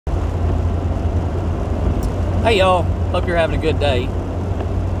Hey y'all, hope you're having a good day.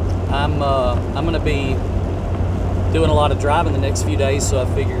 I'm gonna be doing a lot of driving the next few days, so I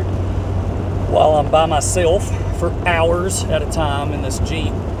figured while I'm by myself for hours at a time in this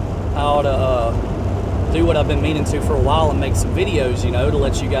Jeep, I ought to do what I've been meaning to for a while and make some videos, to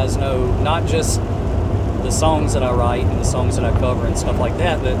let you guys know not just the songs that I write and the songs that I cover and stuff like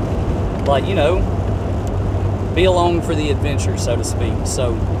that, but be along for the adventure, so to speak.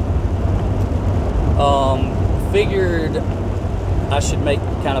 So figured I should make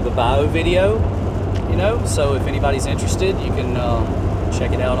kind of a bio video, so if anybody's interested, you can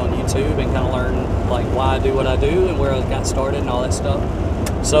check it out on YouTube and kind of learn like why I do what I do and where I got started and all that stuff.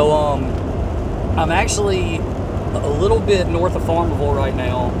 So I'm actually a little bit north of Farmerville right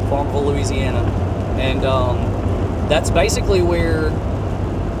now, Farmerville, Louisiana, and that's basically where,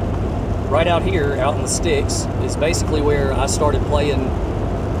 right out here, out in the sticks, is basically where I started playing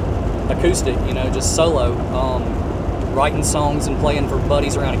acoustic, just solo, writing songs and playing for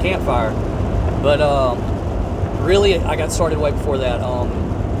buddies around a campfire. But really, I got started way before that.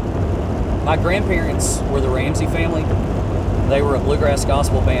 My grandparents were the Ramsey family. They were a bluegrass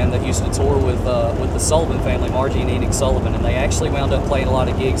gospel band that used to tour with the Sullivan family, Margie and Enoch Sullivan, and they actually wound up playing a lot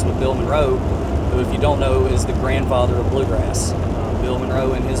of gigs with Bill Monroe, who, if you don't know, is the grandfather of bluegrass. Bill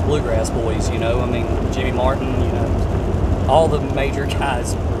Monroe and his bluegrass boys, Jimmy Martin, all the major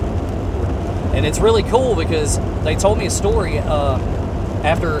guys. And it's really cool because they told me a story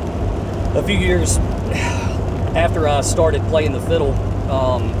after a few years after I started playing the fiddle.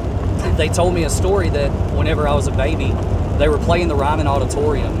 They told me a story that whenever I was a baby, they were playing the Ryman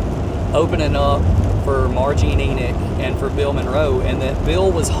Auditorium, opening up for Margie and Enoch and for Bill Monroe, and that Bill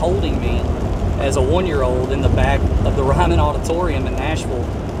was holding me as a 1-year-old in the back of the Ryman Auditorium in Nashville.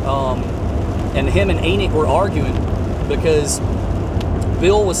 And him and Enoch were arguing because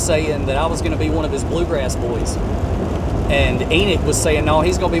Bill was saying that I was going to be one of his bluegrass boys, and Enoch was saying, no,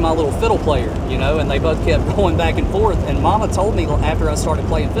 he's going to be my little fiddle player, and they both kept going back and forth. And Mama told me after I started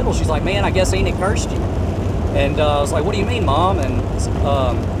playing fiddle, she's like, man, I guess Enoch cursed you. And I was like, what do you mean, Mom? And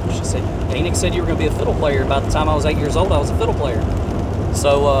she said, Enoch said you were going to be a fiddle player. About the time I was 8 years old, I was a fiddle player.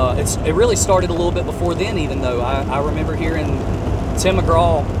 So it really started a little bit before then, even though I remember hearing Tim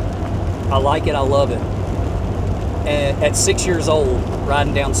McGraw, I like it, I love it, at 6 years old,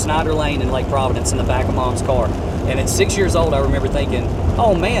 riding down Snyder Lane in Lake Providence in the back of Mom's car. And at 6 years old, I remember thinking,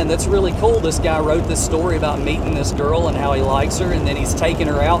 oh man, that's really cool. This guy wrote this story about meeting this girl and how he likes her, and then he's taking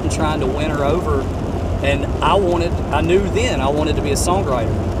her out and trying to win her over. And I knew then I wanted to be a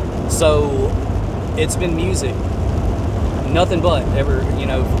songwriter. So it's been music, nothing but, ever,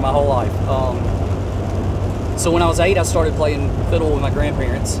 for my whole life. So when I was 8, I started playing fiddle with my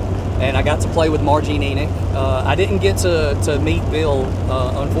grandparents, and I got to play with Margie and Enoch. I didn't get to meet Bill,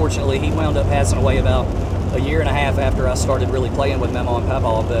 unfortunately. He wound up passing away about a year and a half after I started really playing with Mama and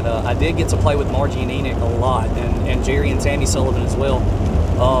Papa, but I did get to play with Margie and Enoch a lot, and Jerry and Tammy Sullivan as well.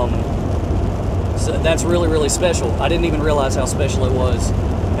 So that's really, really special. I didn't even realize how special it was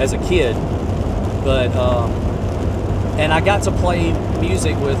as a kid, but and I got to play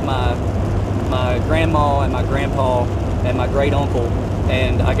music with my grandma and my grandpa and my great uncle,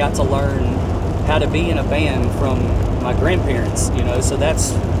 and I got to learn how to be in a band from my grandparents, so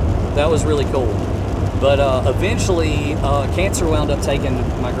that was really cool. But eventually, cancer wound up taking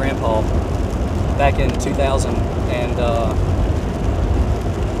my grandpa back in 2000, and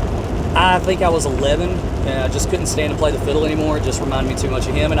I think I was 11, and I just couldn't stand to play the fiddle anymore. It just reminded me too much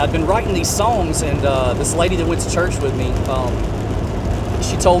of him. And I'd been writing these songs, and this lady that went to church with me,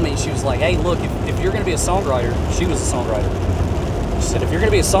 she told me, she was like, hey, look, if you're going to be a songwriter, she was a songwriter. She said, if you're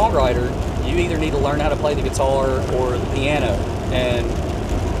going to be a songwriter, you either need to learn how to play the guitar or the piano. And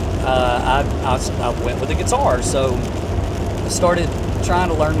I went with the guitar, so I started trying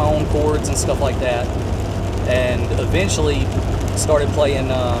to learn my own chords and stuff like that, and eventually started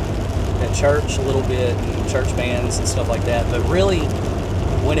playing at church a little bit, and church bands and stuff like that. But really,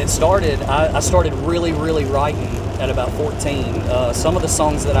 when it started, I started really, really writing at about 14. Some of the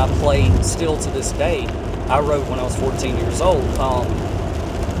songs that I play still to this day, I wrote when I was 14 years old.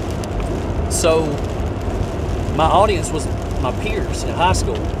 So my audience was my peers in high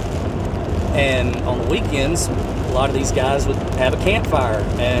school. And on the weekends, a lot of these guys would have a campfire,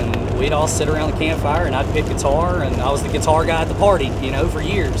 and we'd all sit around the campfire, and I'd pick guitar, and I was the guitar guy at the party, for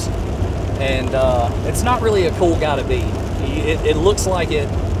years. And it's not really a cool guy to be. It looks like it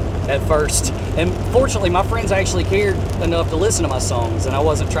at first. And fortunately, my friends actually cared enough to listen to my songs, and I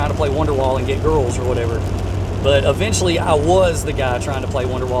wasn't trying to play Wonderwall and get girls or whatever. But eventually, I was the guy trying to play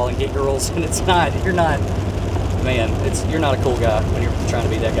Wonderwall and get girls, and you're not, man, you're not a cool guy when you're trying to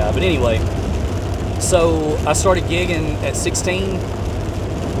be that guy. But anyway, So I started gigging at 16,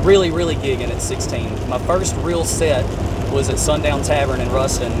 really gigging at 16. My first real set was at Sundown Tavern in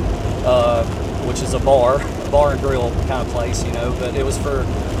Ruston, which is a bar and grill kind of place, you know, but it was for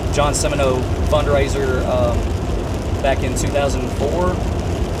John Semino fundraiser back in 2004, I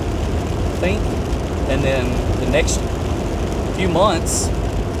think. And then the next few months,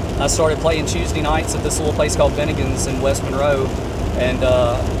 I started playing Tuesday nights at this little place called Bennigan's in West Monroe, and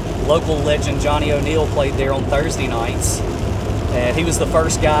local legend Johnny O'Neill played there on Thursday nights. And he was the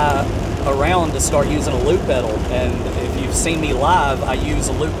first guy around to start using a loop pedal. And if you've seen me live, I use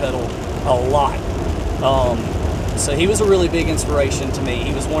a loop pedal a lot. So he was a really big inspiration to me.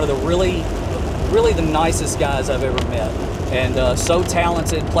 He was one of the really the nicest guys I've ever met. And so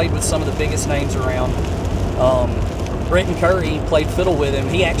talented, played with some of the biggest names around. Brenton Curry played fiddle with him.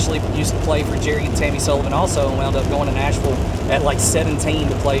 He actually used to play for Jerry and Tammy Sullivan also, and wound up going to Nashville at like 17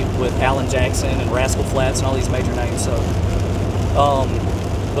 to play with Alan Jackson and Rascal Flatts and all these major names. So,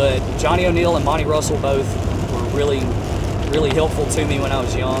 but Johnny O'Neill and Monty Russell both were really helpful to me when I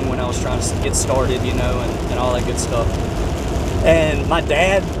was young, when I was trying to get started, you know, and all that good stuff. And my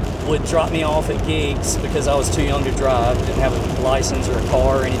dad would drop me off at gigs because I was too young to drive, didn't have a license or a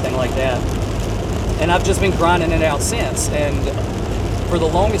car or anything like that. And I've just been grinding it out since. And for the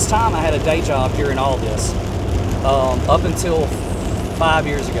longest time, I had a day job here in Aldis, up until 5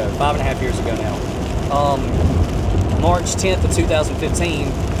 years ago, 5.5 years ago now. March 10th of 2015,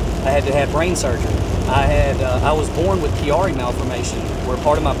 I had to have brain surgery. I was born with Chiari malformation, where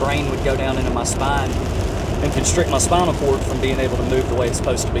part of my brain would go down into my spine and constrict my spinal cord from being able to move the way it's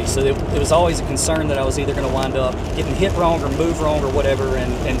supposed to be. So it was always a concern that I was either going to wind up getting hit wrong or move wrong or whatever,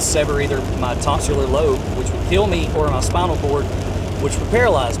 and sever either my tonsillar lobe, which would kill me, or my spinal cord, which would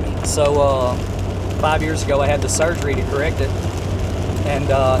paralyze me. So 5 years ago, I had the surgery to correct it,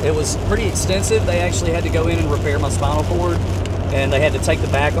 and it was pretty extensive. They actually had to go in and repair my spinal cord, and they had to take the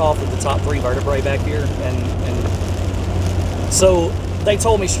back off of the top 3 vertebrae back here, and so they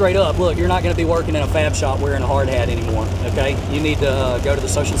told me straight up, look, you're not going to be working in a fab shop wearing a hard hat anymore, okay? You need to go to the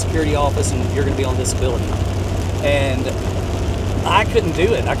Social Security office, and you're going to be on disability. And I couldn't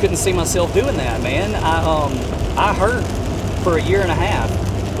do it. I couldn't see myself doing that, man. I hurt for 1.5 years,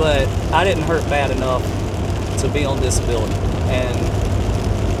 but I didn't hurt bad enough to be on disability. And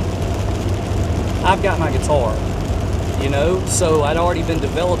I've got my guitar, you know? So I'd already been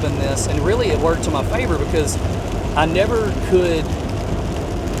developing this, and really it worked to my favor because I never could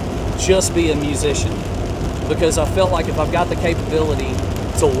just be a musician, because I felt like if I've got the capability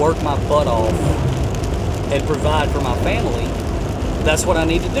to work my butt off and provide for my family, that's what I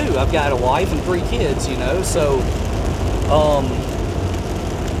need to do. I've got a wife and 3 kids, you know, so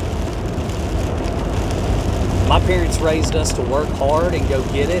my parents raised us to work hard and go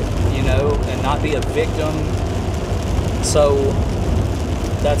get it, you know, and not be a victim. So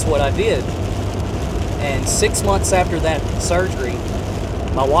that's what I did. And 6 months after that surgery,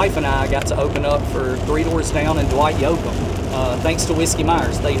 my wife and I got to open up for Three Doors Down and Dwight Yoakam. Thanks to Whiskey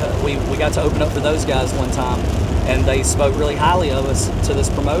Myers. We got to open up for those guys one time, and they spoke really highly of us to this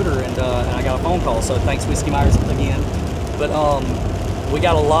promoter, and I got a phone call, so thanks Whiskey Myers again. But we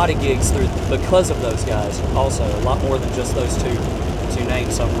got a lot of gigs because of those guys also, a lot more than just those two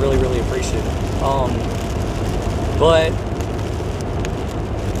names, so I'm really appreciative. But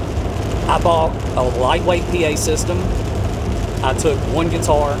I bought a lightweight PA system. I took 1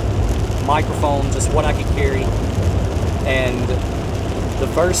 guitar, microphone, just what I could carry, and the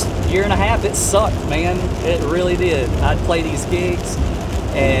first 1.5 years, it sucked, man. It really did. I'd play these gigs,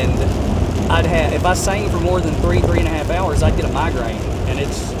 and if I sang for more than 3.5 hours, I'd get a migraine, and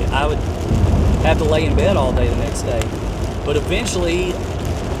I would have to lay in bed all day the next day. But eventually,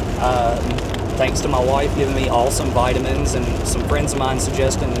 thanks to my wife giving me awesome vitamins and some friends of mine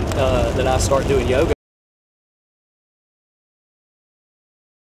suggesting that I start doing yoga,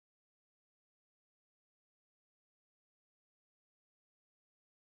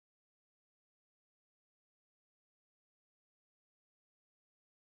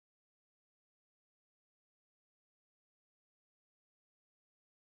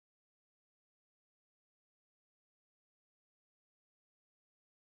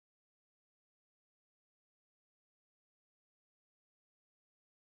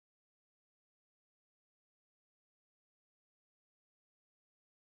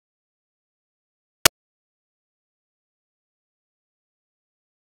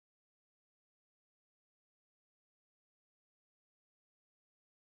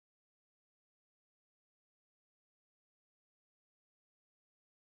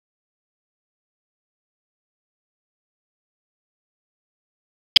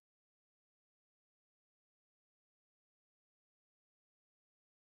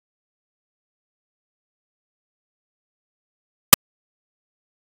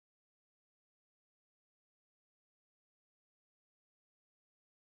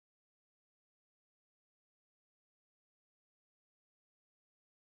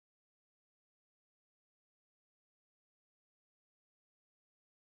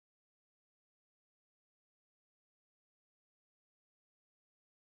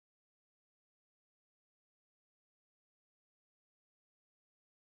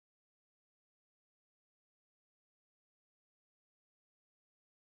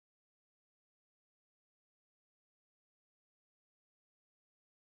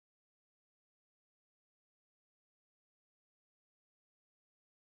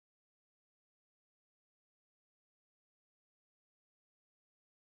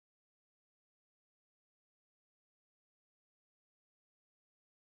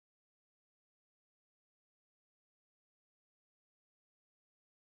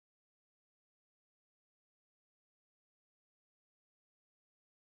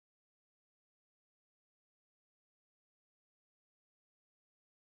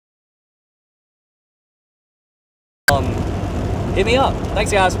 hit me up.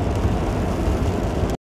 Thanks, guys.